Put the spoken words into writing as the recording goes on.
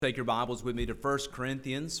Take your Bibles with me to 1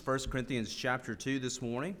 Corinthians chapter 2 this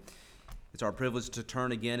morning. It's our privilege to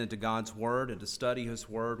turn again into God's Word and to study His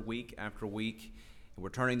Word week after week. And we're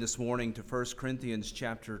turning this morning to 1 Corinthians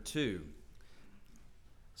chapter 2.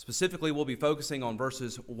 Specifically, we'll be focusing on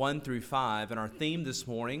verses 1 through 5, and our theme this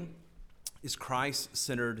morning is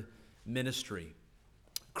Christ-centered ministry.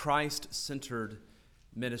 Christ-centered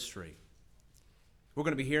ministry. We're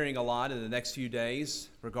going to be hearing a lot in the next few days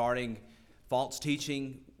regarding false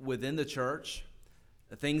teaching within the church,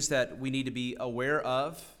 the things that we need to be aware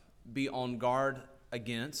of, be on guard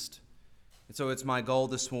against. And so it's my goal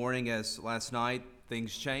this morning, as last night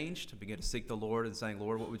things changed, to begin to seek the Lord and saying,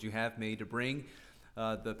 Lord, what would you have me to bring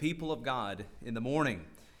the people of God in the morning?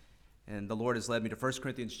 And the Lord has led me to 1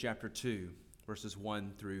 Corinthians chapter 2, verses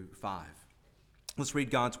 1 through 5. Let's read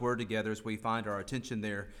God's word together as we find our attention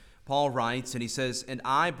there. Paul writes, and he says, "And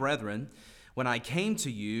I, brethren, when I came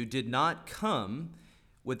to you, did not come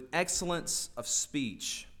with excellence of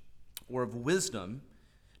speech or of wisdom,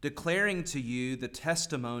 declaring to you the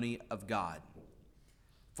testimony of God.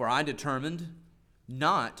 For I determined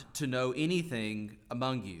not to know anything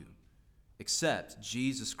among you except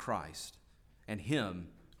Jesus Christ and Him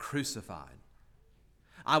crucified.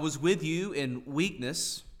 I was with you in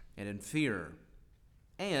weakness and in fear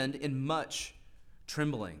and in much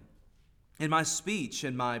trembling. And my speech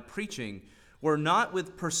and my preaching were not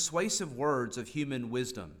with persuasive words of human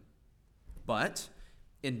wisdom, but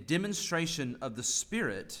in demonstration of the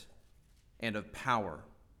Spirit and of power."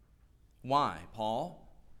 Why,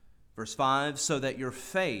 Paul? Verse 5, "So that your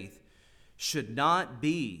faith should not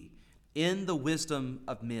be in the wisdom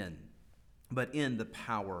of men, but in the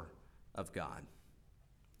power of God."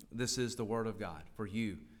 This is the word of God for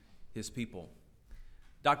you, His people.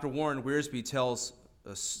 Dr. Warren Wiersbe tells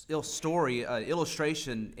a story, an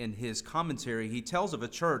illustration in his commentary. He tells of a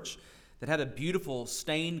church that had a beautiful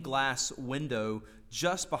stained glass window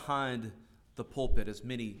just behind the pulpit, as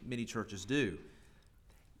many churches do.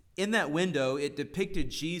 In that window, it depicted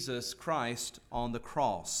Jesus Christ on the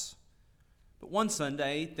cross. But one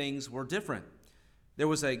Sunday, things were different. There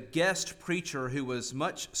was a guest preacher who was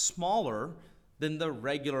much smaller than the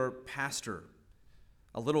regular pastor.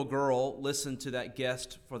 A little girl listened to that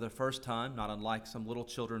guest for the first time, not unlike some little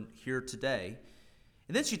children here today.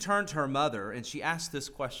 And then she turned to her mother and she asked this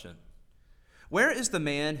question: "Where is the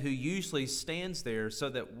man who usually stands there so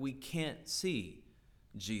that we can't see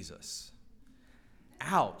Jesus?"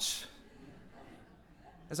 Ouch.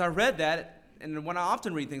 As I read that, and when I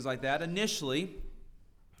often read things like that, initially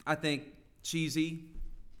I think cheesy,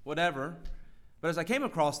 whatever. But as I came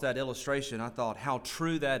across that illustration, I thought how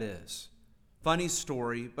true that is. Funny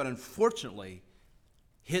story, but unfortunately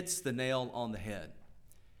hits the nail on the head.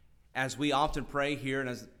 As we often pray here, and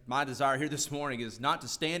as my desire here this morning is not to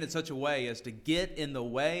stand in such a way as to get in the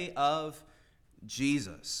way of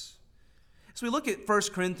Jesus. As we look at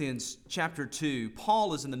 1 Corinthians chapter 2,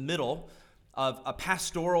 Paul is in the middle of a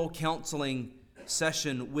pastoral counseling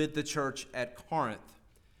session with the church at Corinth.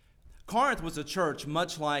 Corinth was a church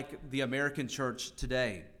much like the American church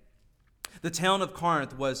today. The town of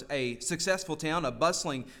Corinth was a successful town, a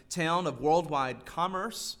bustling town of worldwide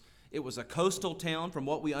commerce. It was a coastal town from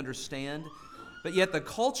what we understand. But yet the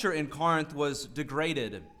culture in Corinth was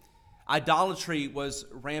degraded. Idolatry was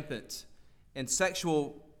rampant, and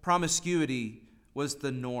sexual promiscuity was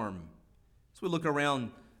the norm. As we look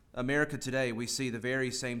around America today, we see the very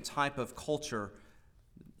same type of culture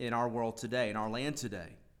in our world today, in our land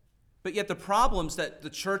today. But yet the problems that the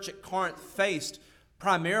church at Corinth faced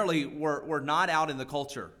primarily were not out in the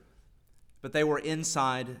culture, but they were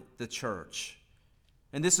inside the church.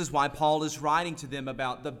 And this is why Paul is writing to them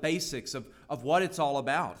about the basics of what it's all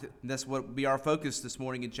about. And that's what will be our focus this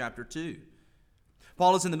morning in chapter 2.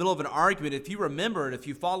 Paul is in the middle of an argument. If you remember it, if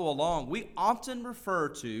you follow along, we often refer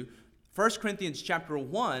to 1 Corinthians chapter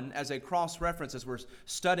 1 as a cross-reference as we're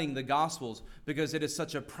studying the Gospels, because it is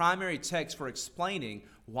such a primary text for explaining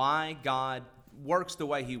why God works the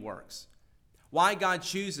way He works. Why God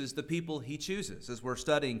chooses the people He chooses, as we're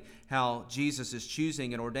studying how Jesus is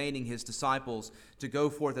choosing and ordaining His disciples to go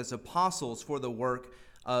forth as apostles for the work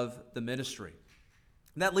of the ministry.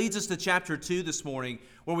 And that leads us to chapter 2 this morning,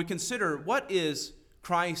 where we consider what is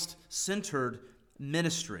Christ-centered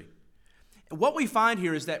ministry. What we find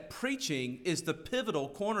here is that preaching is the pivotal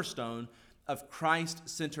cornerstone of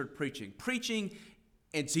Christ-centered preaching. Preaching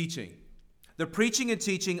and teaching. The preaching and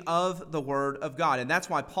teaching of the Word of God. And that's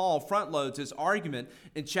why Paul front loads his argument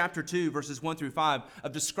in chapter 2, verses 1 through 5,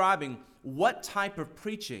 of describing what type of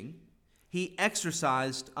preaching he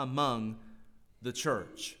exercised among the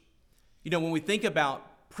church. You know, when we think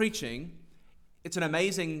about preaching, it's an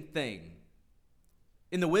amazing thing.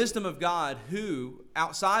 in the wisdom of God, who,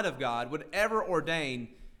 outside of God, would ever ordain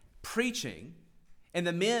preaching and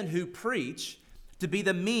the men who preach to be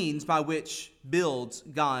the means by which builds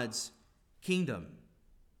God's kingdom.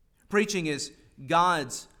 Preaching is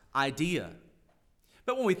God's idea.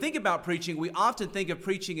 But when we think about preaching, we often think of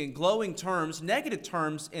preaching in glowing terms, negative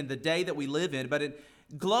terms in the day that we live in, but in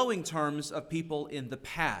glowing terms of people in the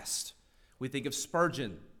past. We think of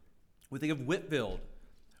Spurgeon. We think of Whitefield.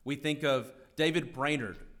 We think of David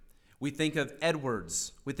Brainerd. We think of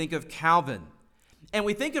Edwards. We think of Calvin. And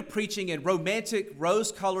we think of preaching in romantic,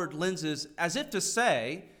 rose-colored lenses as if to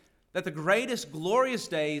say that the greatest, glorious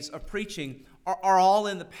days of preaching are all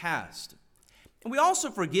in the past. And we also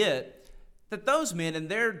forget that those men in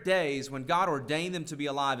their days when God ordained them to be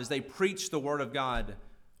alive as they preached the Word of God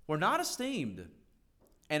were not esteemed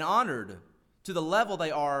and honored to the level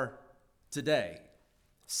they are today,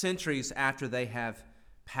 centuries after they have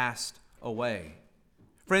passed away.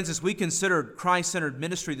 Friends, as we consider Christ-centered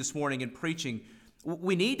ministry this morning in preaching,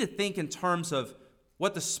 we need to think in terms of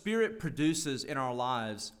what the Spirit produces in our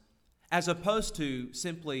lives as opposed to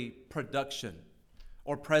simply production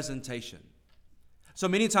or presentation. So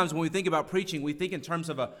many times when we think about preaching, we think in terms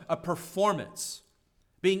of a performance,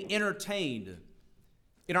 being entertained.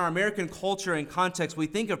 In our American culture and context, we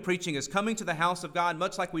think of preaching as coming to the house of God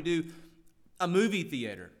much like we do a movie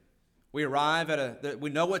theater. We arrive we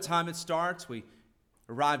know what time it starts. We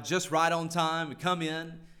arrive just right on time. We come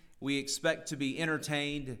in. We expect to be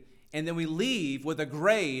entertained. And then we leave with a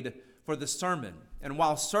grade for the sermon. And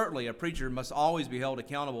while certainly a preacher must always be held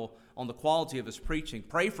accountable on the quality of his preaching,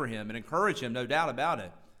 pray for him and encourage him, no doubt about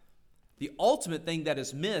it. The ultimate thing that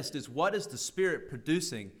is missed is what is the Spirit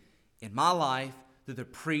producing in my life through the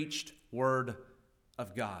preached Word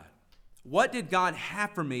of God. What did God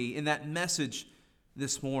have for me in that message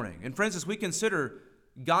this morning? And friends, as we consider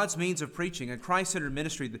God's means of preaching and Christ-centered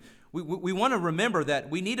ministry, we want to remember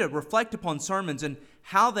that we need to reflect upon sermons and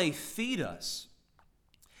how they feed us,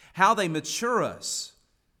 how they mature us.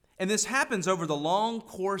 And this happens over the long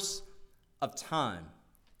course of time.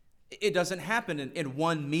 It doesn't happen in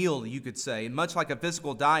one meal, you could say. And much like a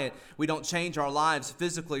physical diet, we don't change our lives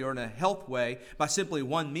physically or in a health way by simply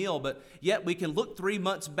one meal, but yet we can look 3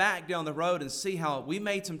 months back down the road and see how we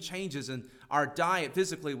made some changes and our diet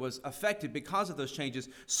physically was affected because of those changes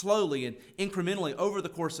slowly and incrementally over the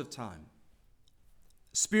course of time.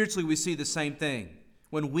 Spiritually, we see the same thing.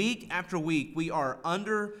 When week after week we are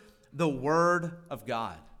under the Word of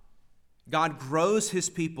God, God grows His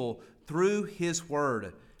people through His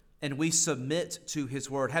Word, and we submit to His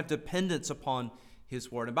Word, have dependence upon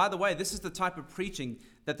His Word. And by the way, this is the type of preaching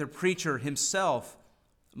that the preacher himself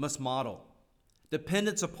must model.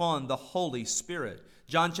 Dependence upon the Holy Spirit.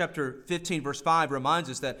 John chapter 15, verse 5 reminds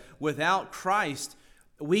us that without Christ,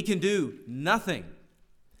 we can do nothing.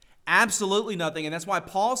 Absolutely nothing. And that's why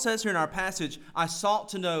Paul says here in our passage, I sought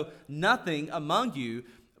to know nothing among you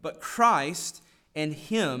but Christ and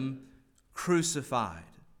Him crucified.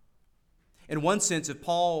 In one sense, if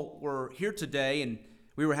Paul were here today and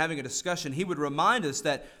we were having a discussion, he would remind us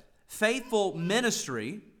that faithful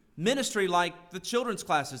ministry like the children's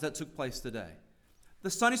classes that took place today, the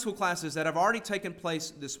Sunday school classes that have already taken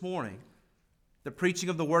place this morning, the preaching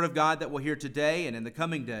of the Word of God that we'll hear today and in the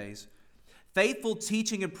coming days, faithful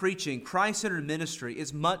teaching and preaching, Christ-centered ministry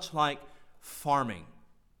is much like farming.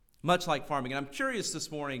 Much like farming. And I'm curious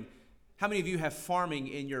this morning, how many of you have farming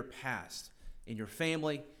in your past, in your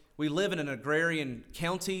family? We live in an agrarian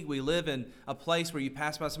county. We live in a place where you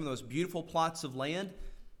pass by some of those beautiful plots of land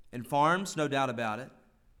and farms, no doubt about it.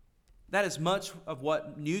 That is much of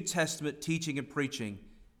what New Testament teaching and preaching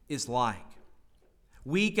is like.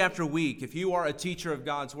 Week after week, if you are a teacher of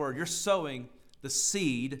God's Word, you're sowing the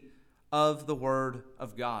seed of the Word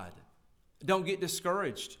of God. Don't get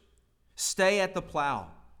discouraged. Stay at the plow.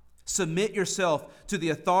 Submit yourself to the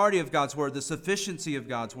authority of God's Word, the sufficiency of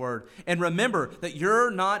God's Word. And remember that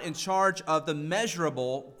you're not in charge of the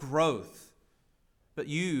measurable growth, but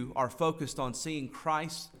you are focused on seeing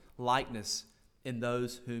Christ's likeness in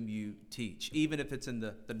those whom you teach, even if it's in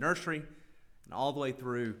the nursery and all the way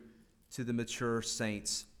through to the mature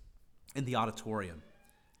saints in the auditorium.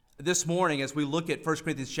 This morning, as we look at 1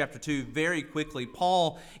 Corinthians chapter 2, very quickly,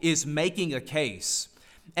 Paul is making a case.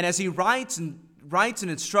 And as he writes and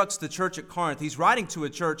instructs the church at Corinth, he's writing to a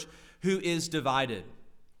church who is divided.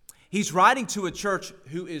 He's writing to a church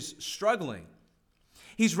who is struggling.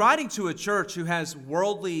 He's writing to a church who has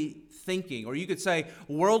worldly thinking, or you could say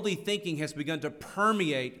worldly thinking has begun to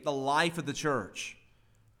permeate the life of the church.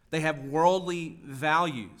 They have worldly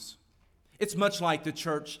values. It's much like the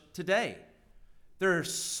church today. There are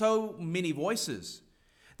so many voices.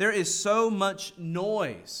 There is so much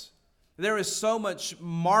noise. There is so much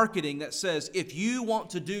marketing that says, if you want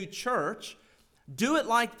to do church, do it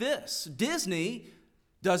like this. Disney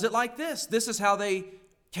does it like this. This is how they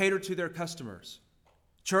cater to their customers.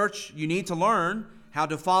 Church, you need to learn how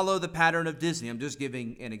to follow the pattern of Disney. I'm just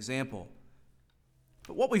giving an example.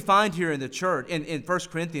 But what we find here in the church, in 1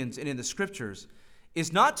 Corinthians and in the scriptures,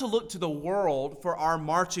 is not to look to the world for our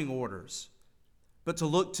marching orders, but to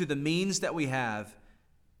look to the means that we have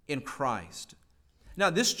in Christ. Now,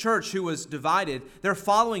 this church who was divided, they're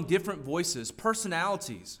following different voices,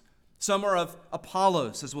 personalities. Some are of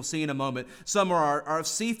Apollos, as we'll see in a moment. Some are of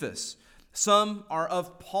Cephas. Some are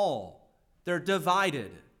of Paul. They're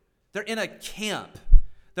divided. They're in a camp.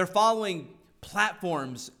 They're following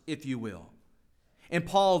platforms, if you will. And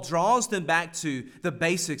Paul draws them back to the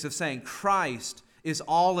basics of saying Christ is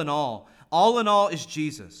all in all. All in all is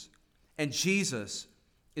Jesus. And Jesus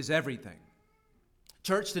is everything.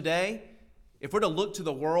 Church, today, if we're to look to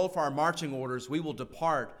the world for our marching orders, we will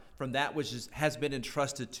depart from that which has been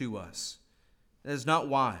entrusted to us. That is not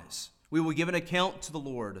wise. We will give an account to the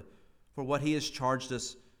Lord for what He has charged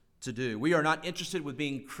us to do. We are not interested with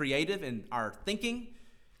being creative in our thinking,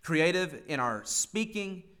 creative in our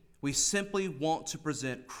speaking. We simply want to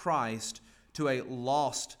present Christ to a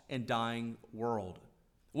lost and dying world.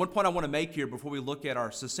 One point I want to make here before we look at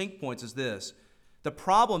our succinct points is this. The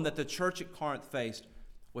problem that the church at Corinth faced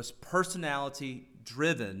was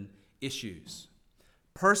personality-driven issues.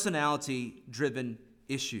 Personality-driven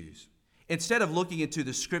issues. Instead of looking into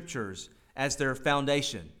the scriptures as their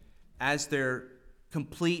foundation, as their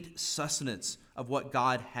complete sustenance of what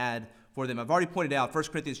God had for them. I've already pointed out, 1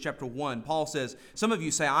 Corinthians chapter 1, Paul says, some of you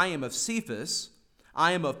say, I am of Cephas,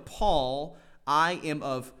 I am of Paul, I am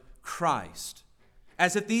of Christ.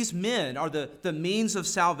 As if these men are the means of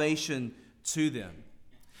salvation to them.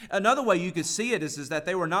 Another way you could see it is that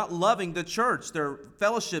they were not loving the church. Their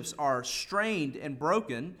fellowships are strained and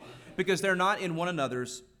broken because they're not in one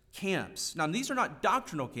another's camps. Now, these are not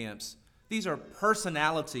doctrinal camps. These are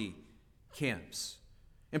personality camps.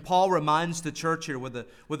 And Paul reminds the church here with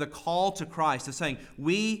a call to Christ of saying,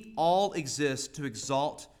 we all exist to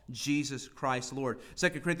exalt Jesus Christ Lord. 2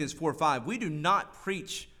 Corinthians 4:5, we do not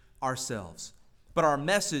preach ourselves, but our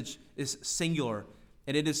message is singular,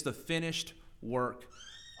 and it is the finished work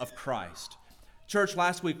of Christ. Church,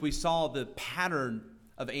 last week we saw the pattern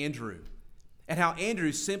of Andrew and how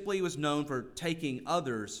Andrew simply was known for taking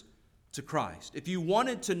others to Christ. If you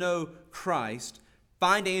wanted to know Christ,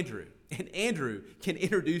 find Andrew, and Andrew can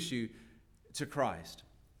introduce you to Christ.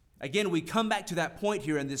 Again, we come back to that point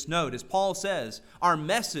here in this note. As Paul says, our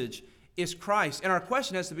message is Christ. And our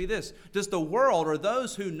question has to be this: does the world, or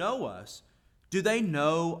those who know us, do they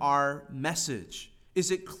know our message? Is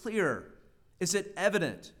it clear? Is it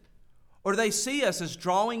evident? Or do they see us as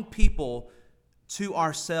drawing people to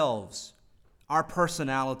ourselves, our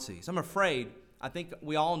personalities? I'm afraid, I think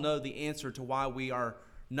we all know the answer to why we are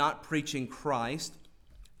not preaching Christ,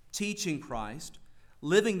 teaching Christ,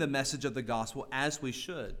 living the message of the gospel as we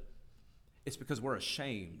should. It's because we're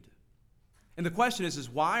ashamed. And the question is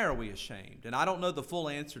why are we ashamed? And I don't know the full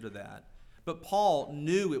answer to that. But Paul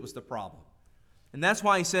knew it was the problem. And that's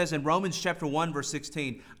why he says in Romans chapter 1, verse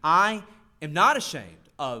 16, I am not ashamed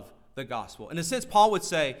of the gospel. In a sense, Paul would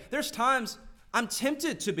say, there's times I'm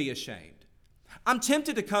tempted to be ashamed. I'm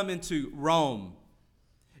tempted to come into Rome,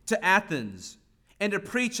 to Athens, and to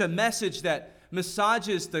preach a message that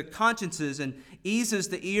massages the consciences and eases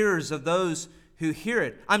the ears of those who hear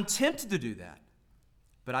it. I'm tempted to do that.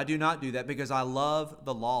 But I do not do that because I love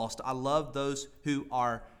the lost. I love those who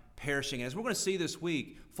are perishing. As we're going to see this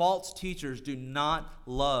week, false teachers do not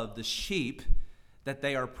love the sheep that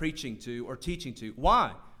they are preaching to or teaching to.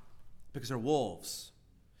 Why? Because they're wolves.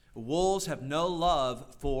 Wolves have no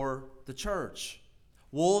love for the church.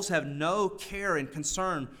 Wolves have no care and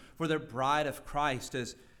concern for their bride of Christ,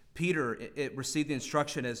 as Peter received the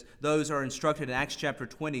instruction, as those are instructed in Acts chapter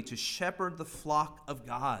 20, to shepherd the flock of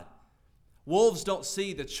God. Wolves don't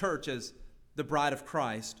see the church as the bride of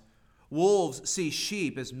Christ. Wolves see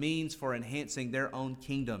sheep as means for enhancing their own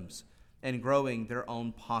kingdoms and growing their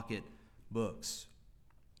own pocket books.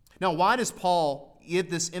 Now, why does Paul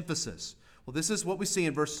give this emphasis? Well, this is what we see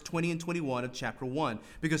in verses 20 and 21 of chapter 1.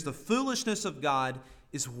 Because the foolishness of God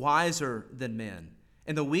is wiser than men,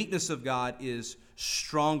 and the weakness of God is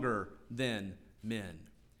stronger than men.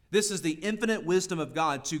 This is the infinite wisdom of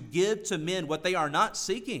God to give to men what they are not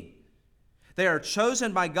seeking. They are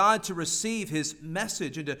chosen by God to receive His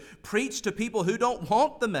message and to preach to people who don't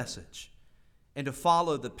want the message and to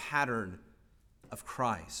follow the pattern of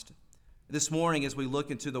Christ. This morning, as we look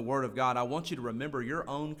into the Word of God, I want you to remember your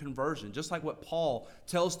own conversion, just like what Paul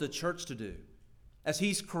tells the church to do. As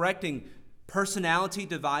he's correcting personality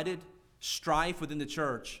divided strife within the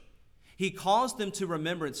church, he calls them to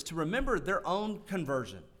remembrance, to remember their own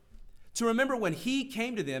conversion. To remember when he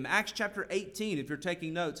came to them. Acts chapter 18, if you're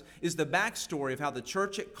taking notes, is the backstory of how the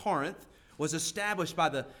church at Corinth was established by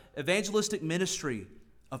the evangelistic ministry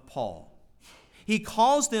of Paul. He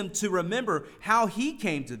calls them to remember how he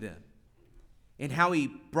came to them and how he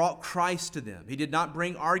brought Christ to them. He did not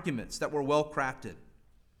bring arguments that were well crafted.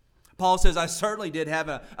 Paul says, I certainly did have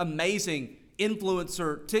an amazing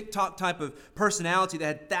influencer, TikTok type of personality that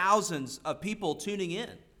had thousands of people tuning in.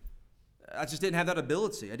 I just didn't have that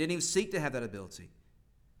ability. I didn't even seek to have that ability.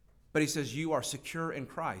 But he says, you are secure in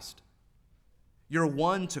Christ. You're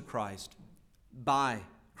one to Christ by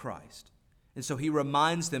Christ. And so he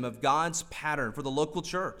reminds them of God's pattern for the local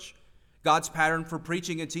church, God's pattern for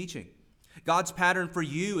preaching and teaching, God's pattern for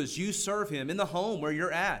you as you serve him in the home where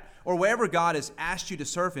you're at, or wherever God has asked you to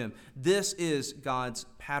serve him. This is God's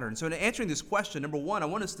pattern. So in answering this question, number one, I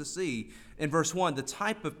want us to see in verse 1 the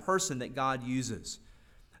type of person that God uses.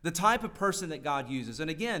 The type of person that God uses. And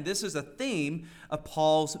again, this is a theme of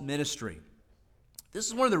Paul's ministry. This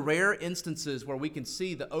is one of the rare instances where we can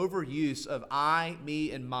see the overuse of I,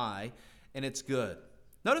 me, and my, and it's good.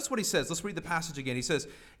 Notice what he says. Let's read the passage again. He says,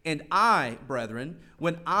 and I, brethren,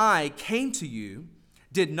 when I came to you,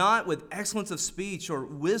 did not with excellence of speech or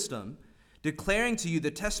wisdom, declaring to you the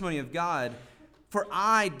testimony of God, for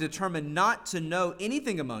I determined not to know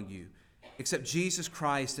anything among you except Jesus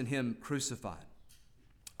Christ and him crucified.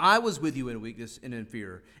 I was with you in weakness and in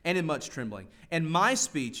fear and in much trembling. And my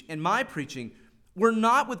speech and my preaching were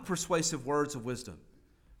not with persuasive words of wisdom,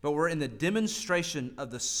 but were in the demonstration of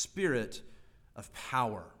the Spirit of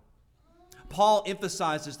power. Paul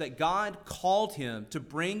emphasizes that God called him to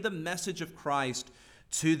bring the message of Christ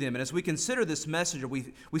to them. And as we consider this messenger,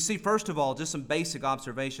 we see, first of all, just some basic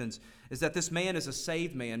observations, is that this man is a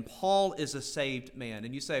saved man. Paul is a saved man.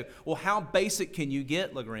 And you say, well, how basic can you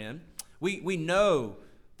get, LeGrand? We know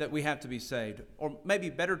that we have to be saved, or maybe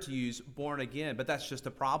better to use born again, but that's just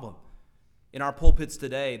a problem. In our pulpits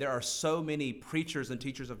today, there are so many preachers and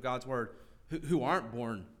teachers of God's word who aren't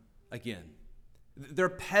born again. They're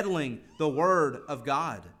peddling the word of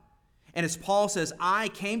God. And as Paul says, I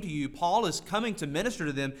came to you, Paul is coming to minister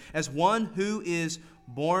to them as one who is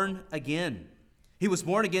born again. He was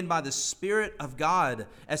born again by the Spirit of God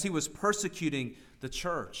as he was persecuting the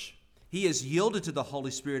church. He is yielded to the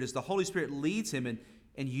Holy Spirit as the Holy Spirit leads him and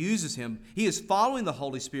uses him. He is following the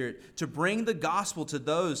Holy Spirit to bring the gospel to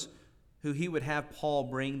those who he would have Paul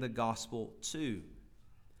bring the gospel to.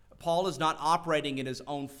 Paul is not operating in his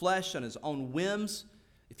own flesh and his own whims.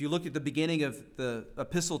 If you look at the beginning of the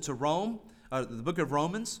epistle to Rome, the book of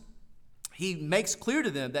Romans, he makes clear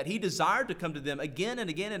to them that he desired to come to them again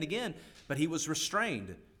and again and again, but he was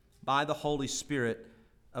restrained by the Holy Spirit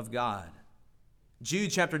of God.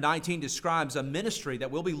 Jude chapter 19 describes a ministry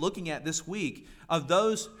that we'll be looking at this week of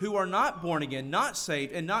those who are not born again, not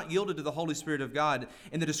saved, and not yielded to the Holy Spirit of God.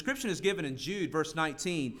 And the description is given in Jude, verse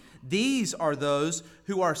 19. These are those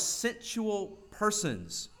who are sensual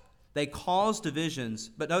persons. They cause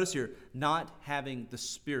divisions, but notice here, not having the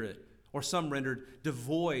Spirit, or some rendered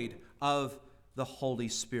devoid of the Holy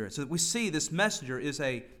Spirit. So we see this messenger is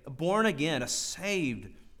a born again, a saved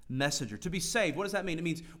messenger. To be saved, what does that mean? It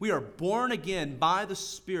means we are born again by the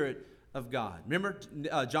Spirit of God. Remember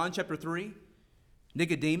John chapter 3?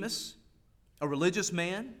 Nicodemus, a religious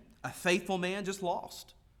man, a faithful man, just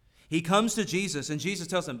lost. He comes to Jesus, and Jesus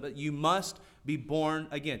tells him, but you must be born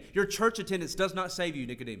again. Your church attendance does not save you,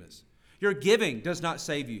 Nicodemus. Your giving does not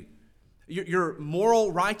save you. Your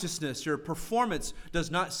moral righteousness, your performance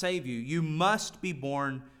does not save you. You must be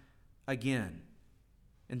born again.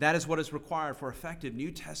 And that is what is required for effective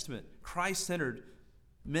New Testament, Christ-centered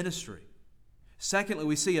ministry. Secondly,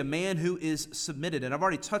 we see a man who is submitted. And I've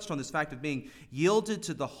already touched on this fact of being yielded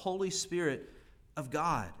to the Holy Spirit of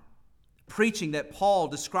God. Preaching that Paul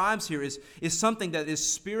describes here is something that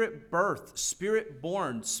is Spirit-birthed,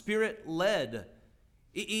 Spirit-born, Spirit-led.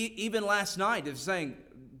 Even last night, of saying,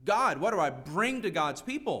 God, what do I bring to God's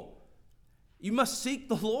people? You must seek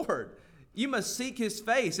the Lord. You must seek His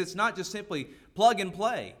face. It's not just simply plug and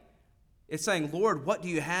play. It's saying, Lord, what do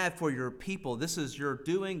you have for your people? This is your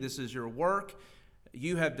doing. This is your work.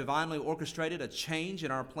 You have divinely orchestrated a change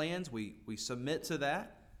in our plans. We submit to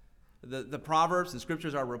that. The Proverbs and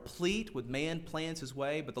Scriptures are replete with man plans his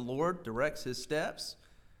way, but the Lord directs his steps.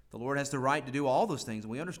 The Lord has the right to do all those things,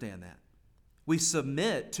 and we understand that. We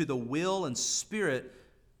submit to the will and spirit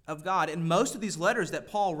of God. And most of these letters that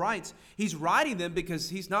Paul writes, he's writing them because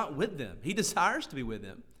he's not with them. He desires to be with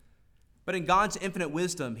them. But in God's infinite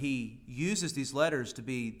wisdom, he uses these letters to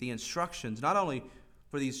be the instructions, not only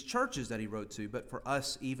for these churches that he wrote to, but for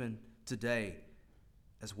us even today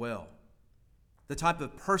as well. The type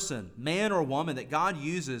of person, man or woman, that God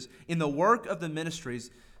uses in the work of the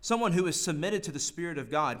ministries, someone who is submitted to the Spirit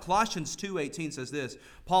of God. Colossians 2:18 says this.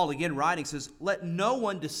 Paul, again writing, says, "Let no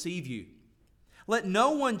one deceive you. Let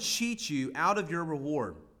no one cheat you out of your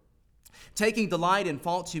reward, taking delight in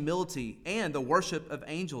false humility and the worship of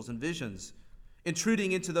angels and visions,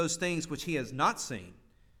 intruding into those things which he has not seen,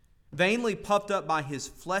 vainly puffed up by his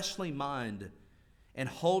fleshly mind, and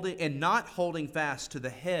not holding fast to the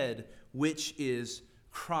head, which is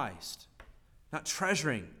Christ." Not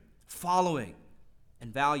treasuring, following,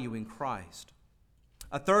 and valuing Christ.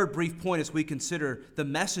 A third brief point as we consider the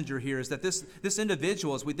messenger here is that this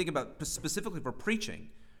individual, as we think about specifically for preaching,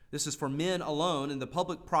 this is for men alone in the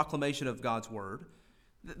public proclamation of God's word.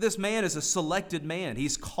 This man is a selected man.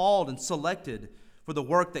 He's called and selected for the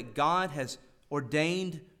work that God has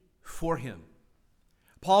ordained for him.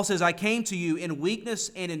 Paul says, "I came to you in weakness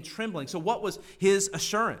and in trembling." So what was his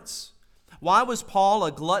assurance? Why was Paul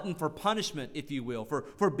a glutton for punishment, if you will,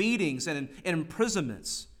 for beatings and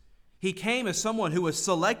imprisonments? He came as someone who was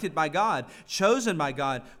selected by God, chosen by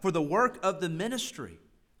God for the work of the ministry.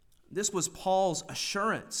 This was Paul's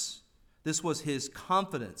assurance. This was his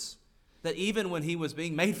confidence that even when he was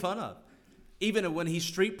being made fun of, even when he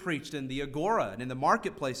street preached in the agora and in the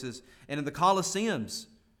marketplaces and in the Colosseums,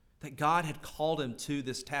 that God had called him to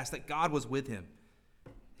this task, that God was with him.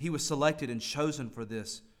 He was selected and chosen for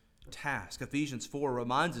this task. Ephesians 4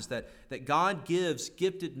 reminds us that God gives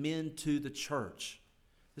gifted men to the church.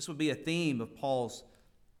 This would be a theme of Paul's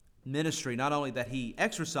ministry, not only that he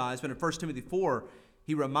exercised, but in 1 Timothy 4,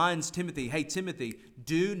 he reminds Timothy, "Hey, Timothy,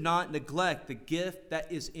 do not neglect the gift that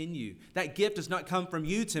is in you." That gift does not come from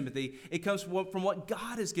you, Timothy. It comes from what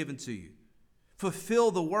God has given to you.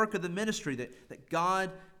 Fulfill the work of the ministry that God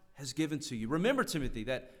has given to you. Remember, Timothy,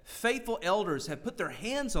 that faithful elders have put their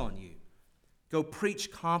hands on you. Go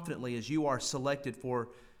preach confidently as you are selected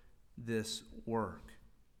for this work.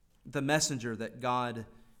 The messenger that God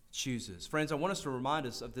chooses. Friends, I want us to remind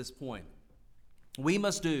us of this point. We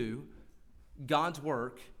must do God's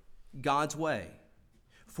work God's way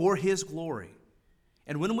for his glory.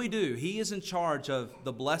 And when we do, he is in charge of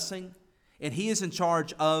the blessing and he is in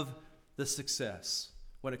charge of the success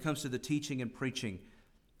when it comes to the teaching and preaching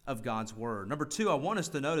of God's word. Number two, I want us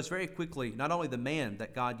to notice very quickly not only the man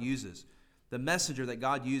that God uses, the messenger that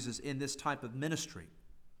God uses in this type of ministry,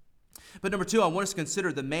 but number two, I want us to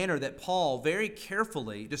consider the manner that Paul very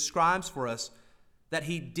carefully describes for us that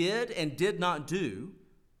he did and did not do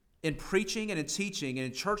in preaching and in teaching and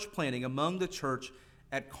in church planting among the church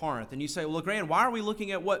at Corinth. And you say, well, Grant, why are we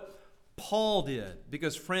looking at what Paul did?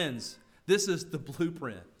 Because, friends, this is the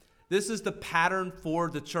blueprint. This is the pattern for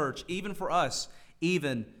the church, even for us,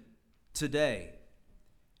 even today.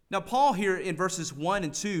 Now, Paul here in verses 1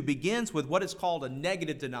 and 2 begins with what is called a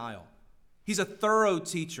negative denial. He's a thorough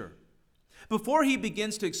teacher. Before he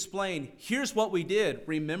begins to explain, here's what we did.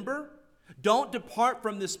 Remember? Don't depart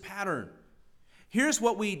from this pattern. Here's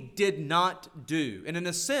what we did not do. And in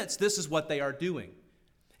a sense, this is what they are doing.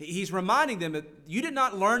 He's reminding them that you did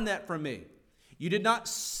not learn that from me. You did not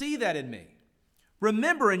see that in me.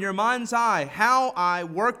 Remember in your mind's eye how I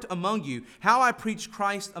worked among you, how I preached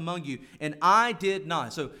Christ among you, and I did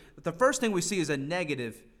not. So the first thing we see is a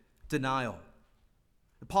negative denial.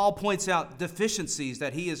 Paul points out deficiencies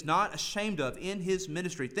that he is not ashamed of in his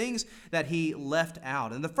ministry, things that he left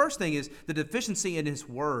out. And the first thing is the deficiency in his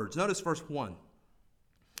words. Notice verse 1.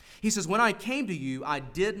 He says, "When I came to you, I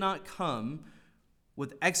did not come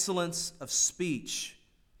with excellence of speech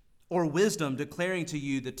or wisdom, declaring to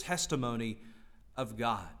you the testimony of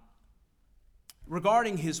God."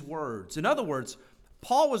 Regarding his words, in other words,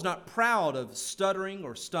 Paul was not proud of stuttering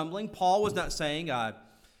or stumbling. Paul was not saying, I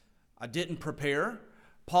didn't prepare.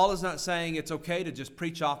 Paul is not saying it's okay to just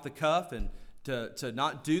preach off the cuff and to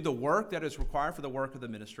not do the work that is required for the work of the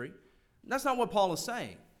ministry. That's not what Paul is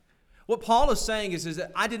saying. What Paul is saying is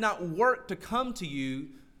that I did not work to come to you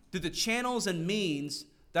through the channels and means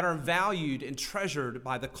that are valued and treasured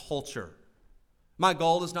by the culture. My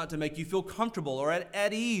goal is not to make you feel comfortable or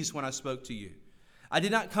at ease when I spoke to you. I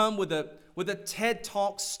did not come with a TED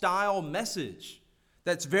Talk style message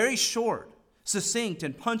that's very short, succinct,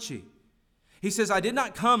 and punchy. He says, I did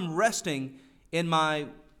not come resting in my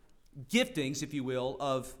giftings, if you will,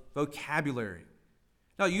 of vocabulary.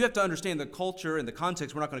 Now, you have to understand the culture and the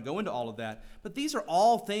context. We're not going to go into all of that. But these are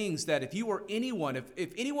all things that if you were anyone,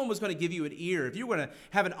 if anyone was going to give you an ear, if you were going to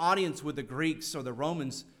have an audience with the Greeks or the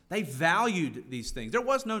Romans, they valued these things. There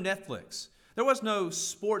was no Netflix. There was no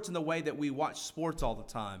sports in the way that we watch sports all the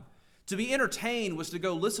time. To be entertained was to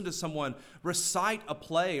go listen to someone recite a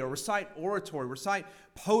play or recite oratory, recite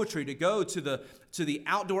poetry, to go to the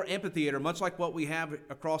outdoor amphitheater, much like what we have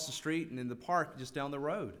across the street and in the park just down the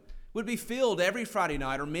road. Would be filled every Friday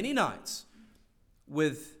night or many nights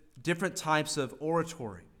with different types of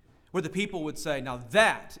oratory, where the people would say, now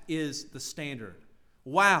that is the standard.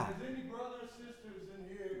 Wow. Is any brothers and sisters in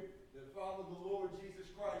here that follow the Lord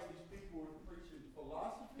Jesus Christ? These people are preaching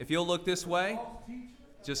philosophy. If you'll look this way,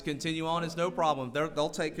 just continue on. It's no problem. They'll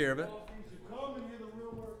take care of it.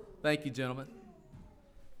 Thank you, gentlemen.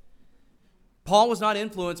 Paul was not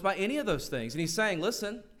influenced by any of those things. And he's saying,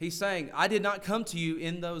 listen, I did not come to you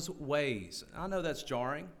in those ways. I know that's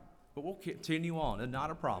jarring, but we'll continue on. And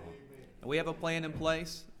not a problem. And we have a plan in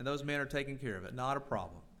place, and those men are taking care of it. Not a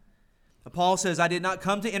problem. But Paul says, I did not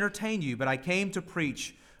come to entertain you, but I came to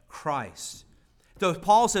preach Christ. So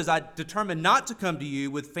Paul says, I determined not to come to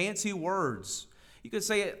you with fancy words. You could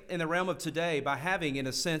say it in the realm of today by having, in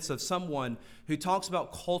a sense, of someone who talks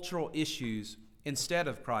about cultural issues instead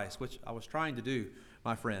of Christ, which I was trying to do,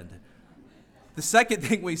 my friend. The second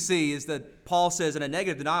thing we see is that Paul says in a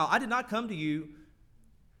negative denial, I did not come to you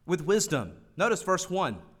with wisdom. Notice verse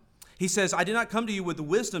 1. He says, I did not come to you with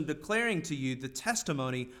wisdom, declaring to you the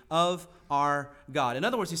testimony of our God. In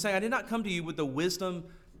other words, he's saying, I did not come to you with the wisdom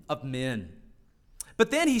of men. But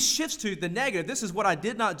then he shifts to the negative. This is what I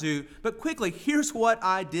did not do. But quickly, here's what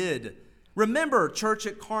I did. Remember, church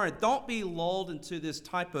at Corinth, don't be lulled into this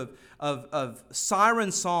type of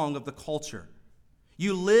siren song of the culture.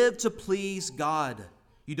 You live to please God.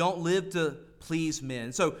 You don't live to please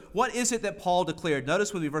men. So what is it that Paul declared?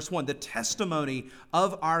 Notice with me verse 1, the testimony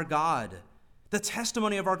of our God. The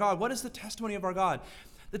testimony of our God. What is the testimony of our God?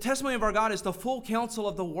 The testimony of our God is the full counsel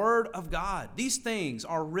of the Word of God. These things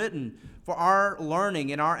are written for our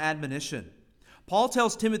learning and our admonition. Paul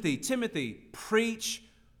tells Timothy, preach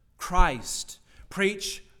Christ.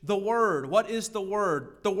 Preach the Word. What is the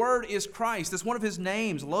Word? The Word is Christ. It's one of His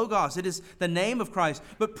names, Logos. It is the name of Christ.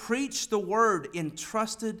 But preach the Word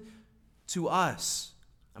entrusted to us.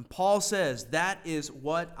 And Paul says, that is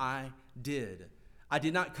what I did. I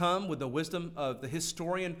did not come with the wisdom of the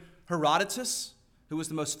historian Herodotus, who was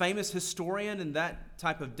the most famous historian in that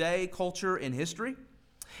type of day, culture, and history.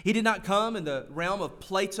 He did not come in the realm of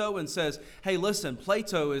Plato and says, hey, listen,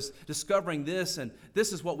 Plato is discovering this, and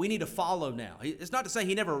this is what we need to follow now. It's not to say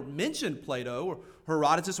he never mentioned Plato or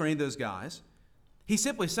Herodotus or any of those guys. He's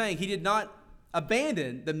simply saying he did not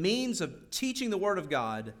abandon the means of teaching the Word of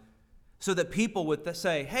God so that people would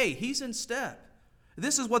say, hey, he's in step.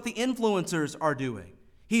 This is what the influencers are doing.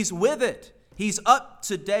 He's with it. He's up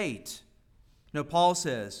to date. No, Paul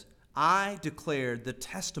says, I declared the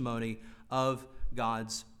testimony of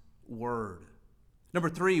God's Word. Number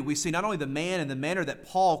 3, we see not only the man and the manner that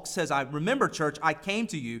Paul says, remember, church, I came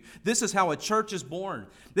to you. This is how a church is born.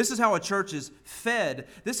 This is how a church is fed.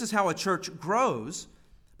 This is how a church grows.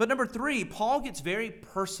 But number 3, Paul gets very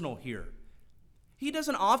personal here. He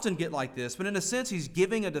doesn't often get like this, but in a sense, he's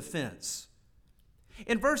giving a defense.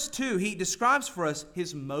 In verse 2, he describes for us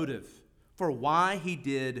his motive for why he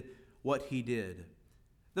did what he did.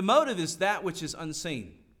 The motive is that which is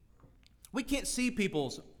unseen. We can't see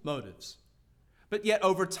people's motives, but yet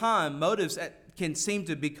over time, motives can seem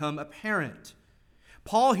to become apparent.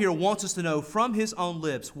 Paul here wants us to know from his own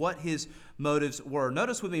lips what his motives were.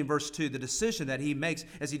 Notice with me in verse 2 the decision that he makes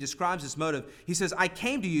as he describes his motive. He says, I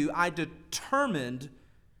came to you,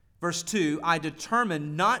 verse 2, I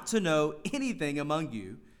determined not to know anything among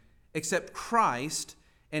you except Christ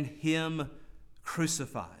and Him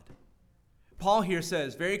crucified. Paul here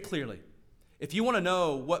says very clearly, if you want to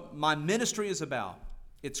know what my ministry is about,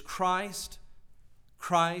 it's Christ,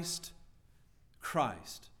 Christ,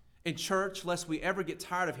 Christ. In church, lest we ever get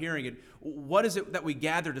tired of hearing it, what is it that we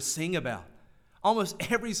gather to sing about? Almost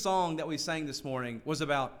every song that we sang this morning was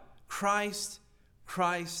about Christ,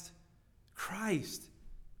 Christ, Christ.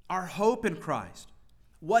 Our hope in Christ,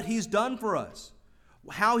 what He's done for us,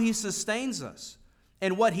 how He sustains us,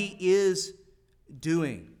 and what He is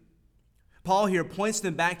doing. Paul here points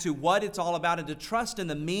them back to what it's all about and to trust in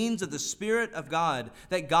the means of the Spirit of God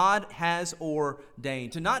that God has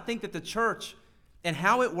ordained. To not think that the church and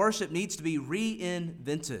how it worships needs to be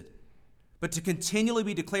reinvented, but to continually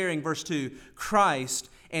be declaring, verse 2, Christ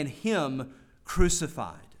and Him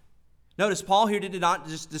crucified. Notice Paul here did not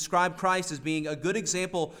just describe Christ as being a good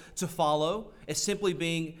example to follow, as simply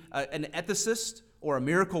being an ethicist or a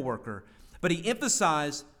miracle worker, but he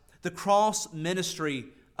emphasized the cross ministry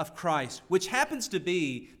of Christ, which happens to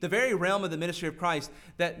be the very realm of the ministry of Christ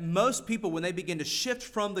that most people, when they begin to shift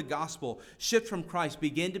from the gospel, shift from Christ,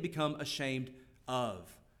 begin to become ashamed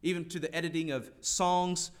of. Even to the editing of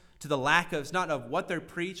songs, to the lack of, not of what they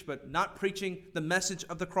preach, but not preaching the message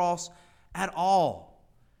of the cross at all.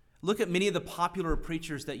 Look at many of the popular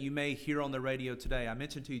preachers that you may hear on the radio today. I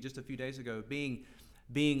mentioned to you just a few days ago,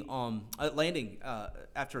 landing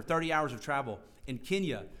after 30 hours of travel in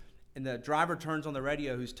Kenya, and the driver turns on the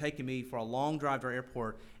radio who's taking me for a long drive to our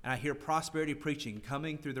airport, and I hear prosperity preaching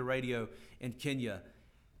coming through the radio in Kenya.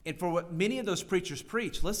 And for what many of those preachers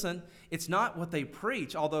preach, listen, it's not what they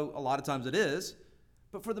preach, although a lot of times it is,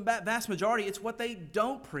 but for the vast majority, it's what they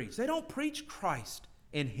don't preach. They don't preach Christ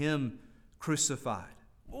and Him crucified.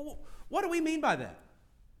 Well, what do we mean by that?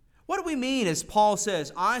 What do we mean as Paul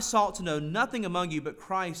says, I sought to know nothing among you but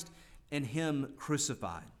Christ and Him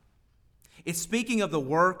crucified? It's speaking of the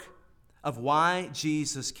work of why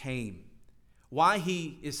Jesus came, why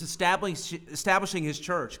He is establishing His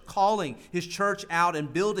church, calling His church out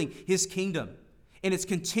and building His kingdom. And it's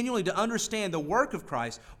continually to understand the work of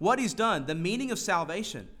Christ, what He's done, the meaning of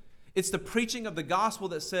salvation. It's the preaching of the gospel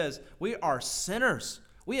that says we are sinners.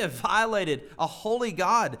 We have violated a holy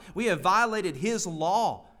God. We have violated His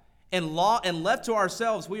law. And left to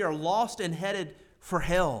ourselves, we are lost and headed for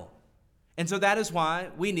hell. And so that is why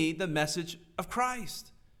we need the message of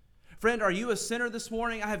Christ. Friend, are you a sinner this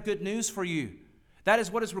morning? I have good news for you. That is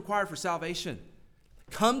what is required for salvation.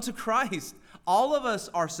 Come to Christ. All of us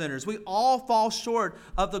are sinners. We all fall short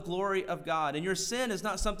of the glory of God. And your sin is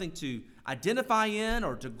not something to identify in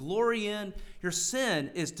or to glory in. Your sin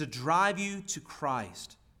is to drive you to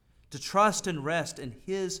Christ, to trust and rest in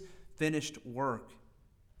His finished work.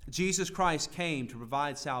 Jesus Christ came to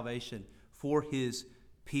provide salvation for His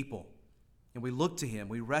people. And we look to Him,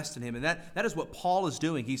 we rest in Him. And that is what Paul is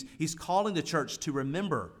doing. He's calling the church to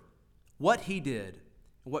remember what He did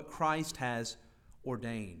and what Christ has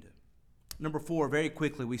ordained. Number 4, very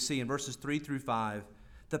quickly, we see in verses 3 through 5,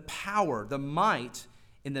 the power, the might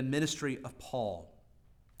in the ministry of Paul.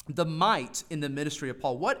 The might in the ministry of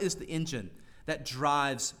Paul. What is the engine that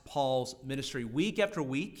drives Paul's ministry week after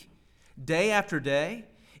week, day after day?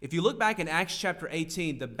 If you look back in Acts chapter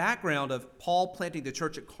 18, the background of Paul planting the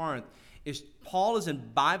church at Corinth is Paul is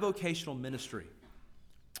in bivocational ministry.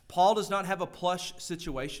 Paul does not have a plush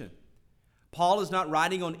situation. Paul is not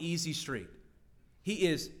riding on easy street. He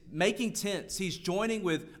is making tents. He's joining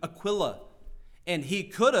with Aquila. And he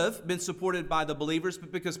could have been supported by the believers,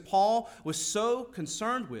 but because Paul was so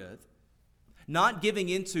concerned with not giving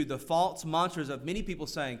into the false mantras of many people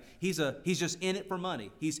saying he's just in it for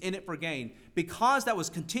money, he's in it for gain, because that was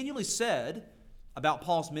continually said about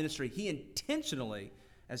Paul's ministry, he intentionally,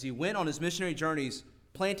 as he went on his missionary journeys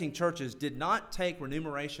planting churches, did not take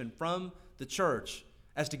remuneration from the church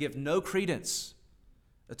as to give no credence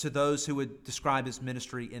to those who would describe his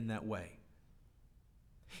ministry in that way.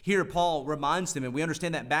 Here Paul reminds them, and we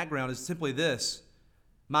understand that background is simply this: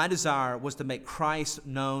 my desire was to make Christ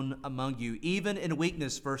known among you, even in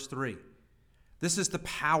weakness, verse 3. This is the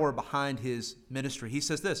power behind his ministry. He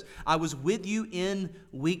says this: I was with you in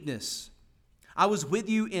weakness. I was with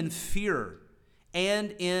you in fear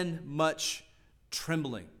and in much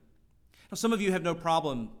trembling. Now, some of you have no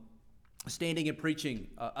problem standing and preaching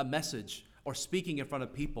a message or speaking in front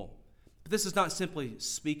of people. But this is not simply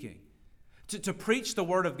speaking. To preach the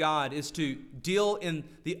Word of God is to deal in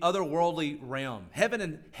the otherworldly realm. Heaven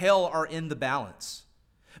and hell are in the balance.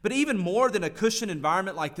 But even more than a cushioned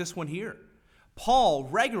environment like this one here, Paul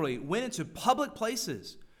regularly went into public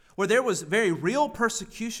places where there was very real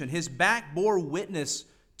persecution. His back bore witness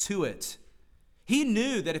to it. He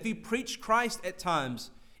knew that if he preached Christ at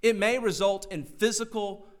times, it may result in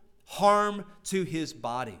physical harm to his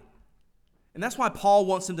body. And that's why Paul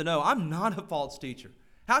wants him to know, I'm not a false teacher.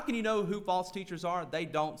 How can you know who false teachers are? They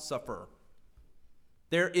don't suffer.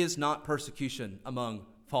 There is not persecution among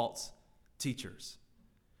false teachers.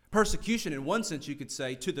 Persecution, in one sense, you could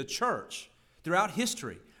say, to the church throughout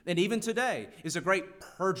history, and even today, is a great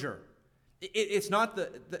purger. It's not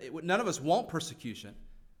none of us want persecution,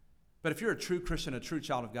 but if you're a true Christian, a true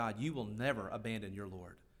child of God, you will never abandon your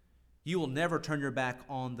Lord. You will never turn your back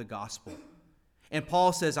on the gospel. And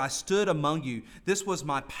Paul says, I stood among you. This was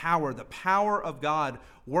my power, the power of God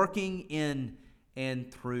working in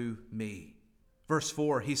and through me. Verse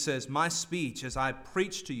 4, he says, my speech as I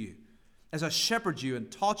preached to you, as I shepherded you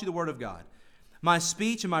and taught you the word of God, my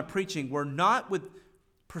speech and my preaching were not with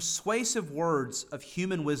persuasive words of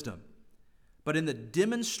human wisdom, but in the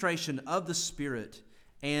demonstration of the Spirit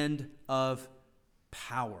and of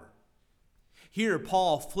power. Here,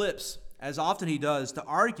 Paul flips, as often he does, the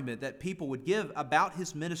argument that people would give about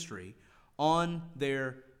his ministry on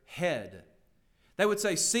their head. They would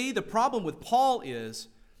say, see, the problem with Paul is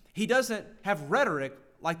he doesn't have rhetoric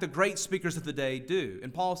like the great speakers of the day do.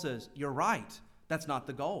 And Paul says, you're right. That's not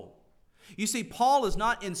the goal. You see, Paul is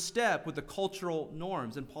not in step with the cultural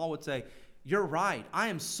norms. And Paul would say, you're right. I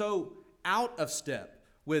am so out of step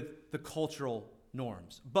with the cultural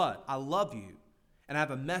norms. But I love you, and I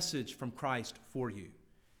have a message from Christ for you.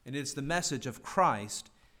 And it's the message of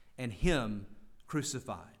Christ and Him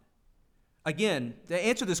crucified. Again, to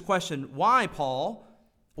answer this question, why, Paul?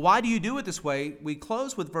 Why do you do it this way? We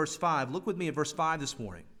close with verse 5. Look with me at verse 5 this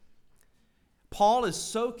morning. Paul is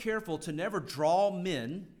so careful to never draw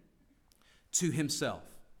men to himself.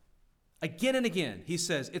 Again and again, he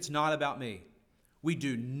says, it's not about me. We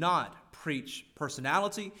do not preach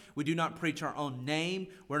personality. We do not preach our own name.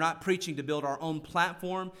 We're not preaching to build our own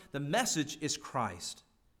platform. The message is Christ.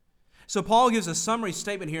 So Paul gives a summary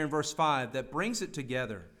statement here in verse 5 that brings it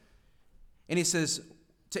together. And he says,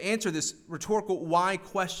 to answer this rhetorical why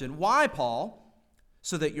question, why, Paul?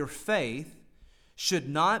 So that your faith should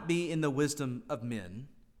not be in the wisdom of men,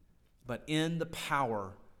 but in the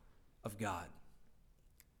power of God.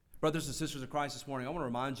 Brothers and sisters of Christ, this morning, I want to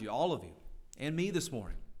remind you, all of you, and me this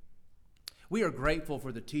morning, we are grateful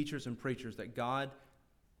for the teachers and preachers that God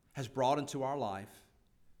has brought into our life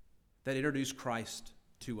that introduce Christ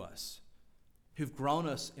to us, who've grown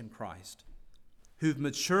us in Christ, who've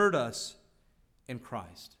matured us in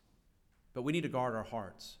Christ. But we need to guard our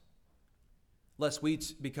hearts, lest we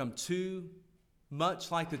become too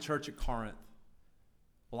much like the church at Corinth.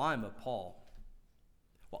 Well, I'm of Paul.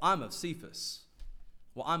 Well, I'm of Cephas.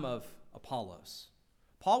 Well, I'm of Apollos.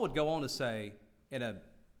 Paul would go on to say, in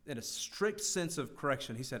a strict sense of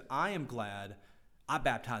correction, he said, I am glad I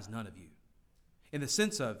baptize none of you. In the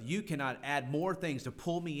sense of, you cannot add more things to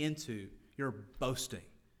pull me into your boasting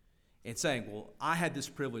and saying, well, I had this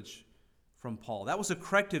privilege from Paul. That was a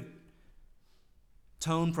corrective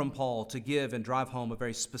tone from Paul to give and drive home a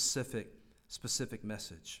very specific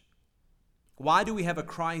message. Why do we have a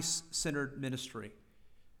Christ-centered ministry?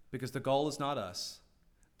 Because the goal is not us.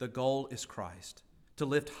 The goal is Christ. To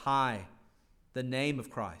lift high the name of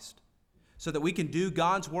Christ so that we can do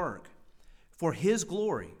God's work for His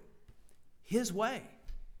glory, His way.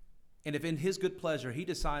 And if in His good pleasure He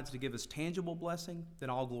decides to give us tangible blessing, then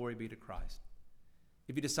all glory be to Christ.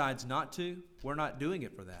 If He decides not to, we're not doing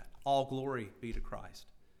it for that. All glory be to Christ.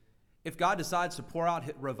 If God decides to pour out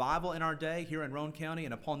revival in our day here in Roane County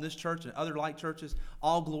and upon this church and other like churches,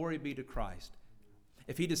 all glory be to Christ.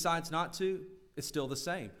 If He decides not to, it's still the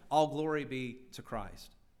same. All glory be to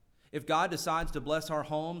Christ. If God decides to bless our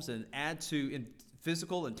homes and add to in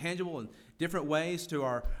physical and tangible and different ways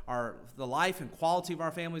to the life and quality of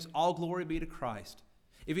our families, all glory be to Christ.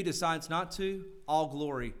 If He decides not to, all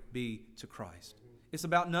glory be to Christ. It's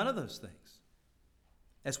about none of those things.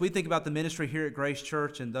 As we think about the ministry here at Grace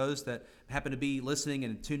Church and those that happen to be listening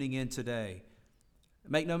and tuning in today,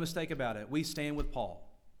 make no mistake about it, we stand with Paul.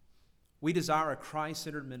 We desire a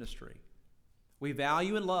Christ-centered ministry. We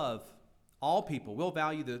value and love all people. We'll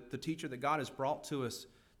value the teacher that God has brought to us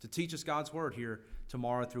to teach us God's word here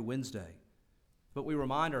tomorrow through Wednesday. But we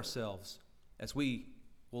remind ourselves, as we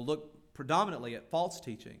will look predominantly at false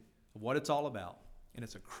teaching, of what it's all about. And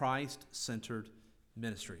it's a Christ-centered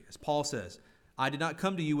ministry. As Paul says, I did not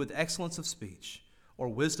come to you with excellence of speech or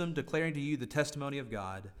wisdom declaring to you the testimony of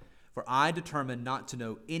God, for I determined not to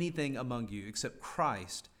know anything among you except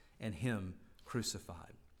Christ and Him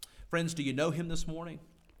crucified. Friends, do you know Him this morning?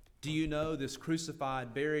 Do you know this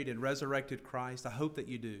crucified, buried, and resurrected Christ? I hope that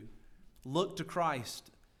you do. Look to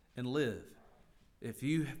Christ and live. If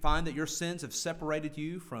you find that your sins have separated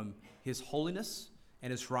you from His holiness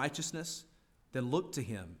and His righteousness, then look to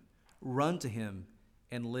Him, run to Him,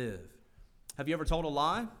 and live. Have you ever told a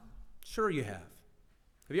lie? Sure you have.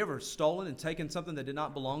 Have you ever stolen and taken something that did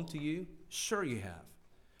not belong to you? Sure you have.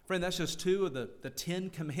 Friend, that's just 2 of the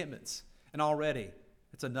 10 commandments, and already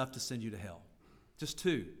it's enough to send you to hell. Just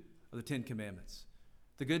 2 of the 10 commandments.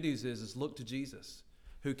 The good news is look to Jesus,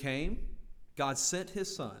 who came. God sent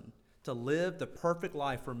His Son to live the perfect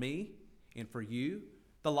life for me and for you,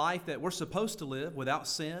 the life that we're supposed to live without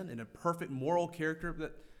sin and a perfect moral character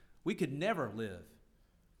that we could never live.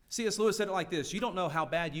 C.S. Lewis said it like this: you don't know how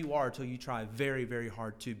bad you are until you try very, very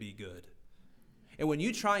hard to be good. And when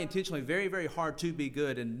you try intentionally very, very hard to be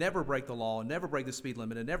good and never break the law and never break the speed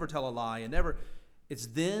limit and never tell a lie and never, it's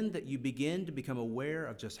then that you begin to become aware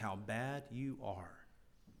of just how bad you are.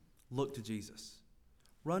 Look to Jesus.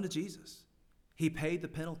 Run to Jesus. He paid the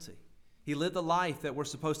penalty. He lived the life that we're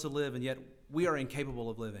supposed to live, and yet we are incapable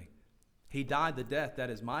of living. He died the death that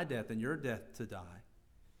is my death and your death to die.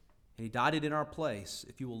 And he died it in our place.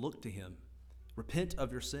 If you will look to him, repent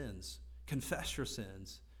of your sins, confess your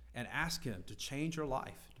sins, and ask him to change your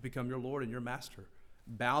life, to become your Lord and your master.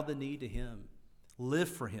 Bow the knee to him. Live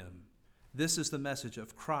for him. This is the message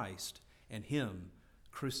of Christ and him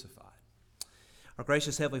crucified. Our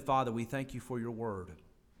gracious Heavenly Father, we thank you for your word.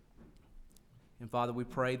 And Father, we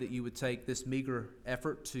pray that you would take this meager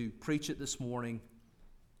effort to preach it this morning.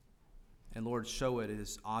 And Lord, show it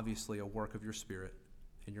is obviously a work of your Spirit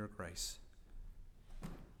and your grace.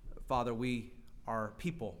 Father, we are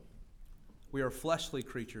people. We are fleshly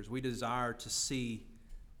creatures. We desire to see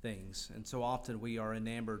things. And so often we are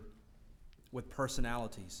enamored with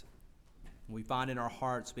personalities. We find in our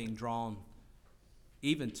hearts being drawn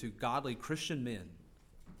even to godly Christian men,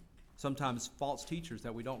 sometimes false teachers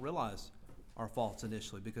that we don't realize are false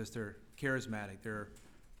initially because they're charismatic,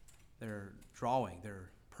 they're drawing,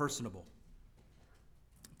 they're personable.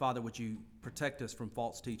 Father, would you protect us from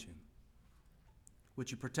false teaching? Would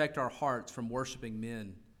you protect our hearts from worshiping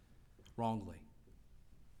men wrongly?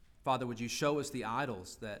 Father, would you show us the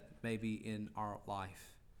idols that may be in our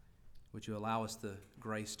life? Would you allow us the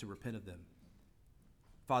grace to repent of them?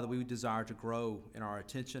 Father, we desire to grow in our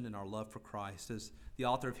attention and our love for Christ, as the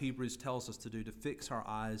author of Hebrews tells us to do, to fix our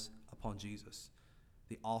eyes upon Jesus,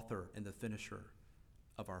 the author and the finisher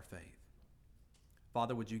of our faith.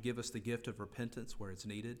 Father, would you give us the gift of repentance where it's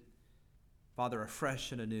needed? Father,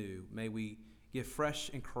 afresh and anew, may we give fresh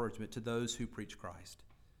encouragement to those who preach Christ.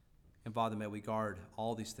 And Father, may we guard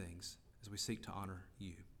all these things as we seek to honor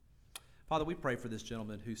you. Father, we pray for this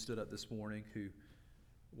gentleman who stood up this morning, who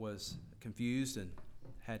was confused and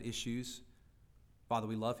had issues. Father,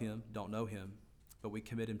 we love him, don't know him, but we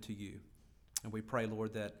commit him to you. And we pray,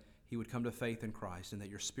 Lord, that he would come to faith in Christ and that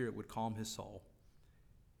your Spirit would calm his soul.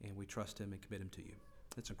 And we trust him and commit him to you.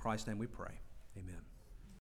 It's in Christ's name we pray. Amen.